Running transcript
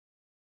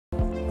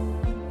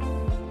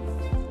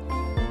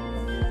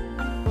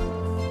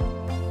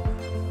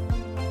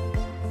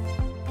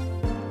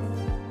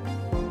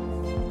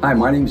Hi,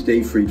 my name is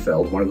Dave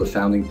Friedfeld, one of the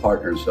founding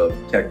partners of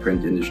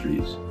Printed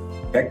Industries.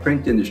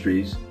 Printed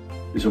Industries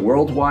is a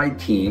worldwide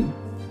team,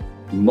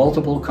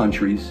 multiple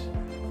countries,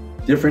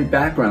 different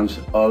backgrounds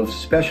of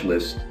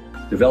specialists,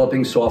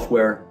 developing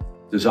software,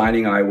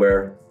 designing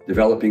eyewear,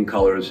 developing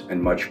colors, and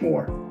much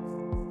more.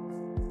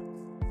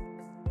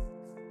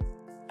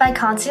 By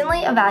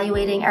constantly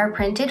evaluating our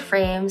printed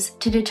frames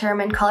to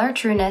determine color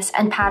trueness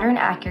and pattern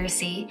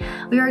accuracy,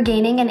 we are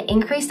gaining an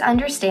increased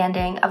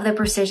understanding of the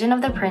precision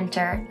of the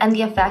printer and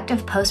the effect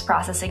of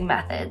post-processing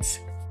methods.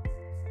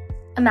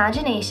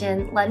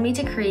 Imagination led me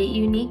to create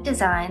unique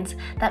designs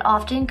that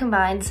often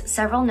combines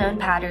several known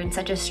patterns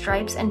such as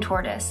stripes and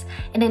tortoise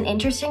in an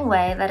interesting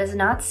way that is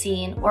not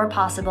seen or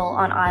possible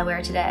on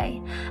eyewear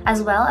today,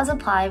 as well as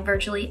apply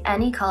virtually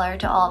any color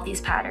to all of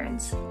these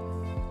patterns.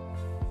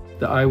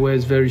 The eyewear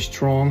is very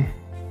strong,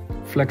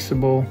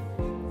 flexible.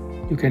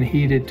 You can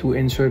heat it to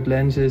insert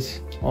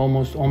lenses,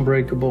 almost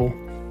unbreakable.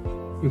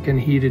 You can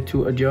heat it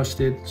to adjust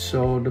it,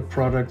 so the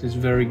product is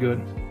very good.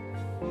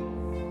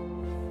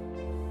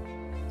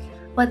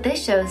 What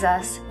this shows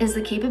us is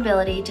the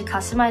capability to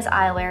customize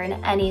eyewear in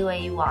any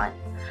way you want.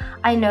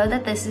 I know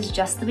that this is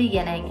just the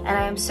beginning, and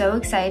I am so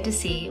excited to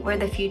see where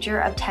the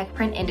future of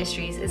Printed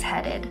Industries is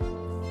headed.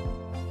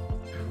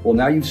 Well,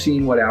 now you've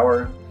seen what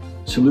our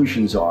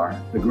solutions are.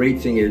 The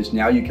great thing is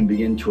now you can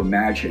begin to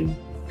imagine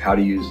how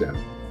to use them.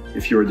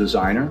 If you're a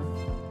designer,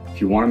 if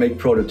you want to make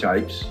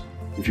prototypes,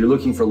 if you're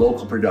looking for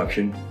local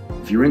production,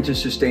 if you're into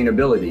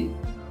sustainability,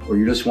 or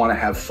you just want to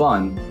have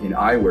fun in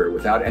eyewear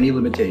without any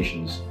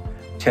limitations,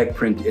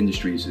 Printed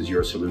Industries is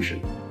your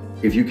solution.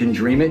 If you can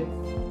dream it,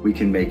 we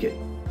can make it.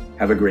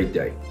 Have a great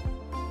day.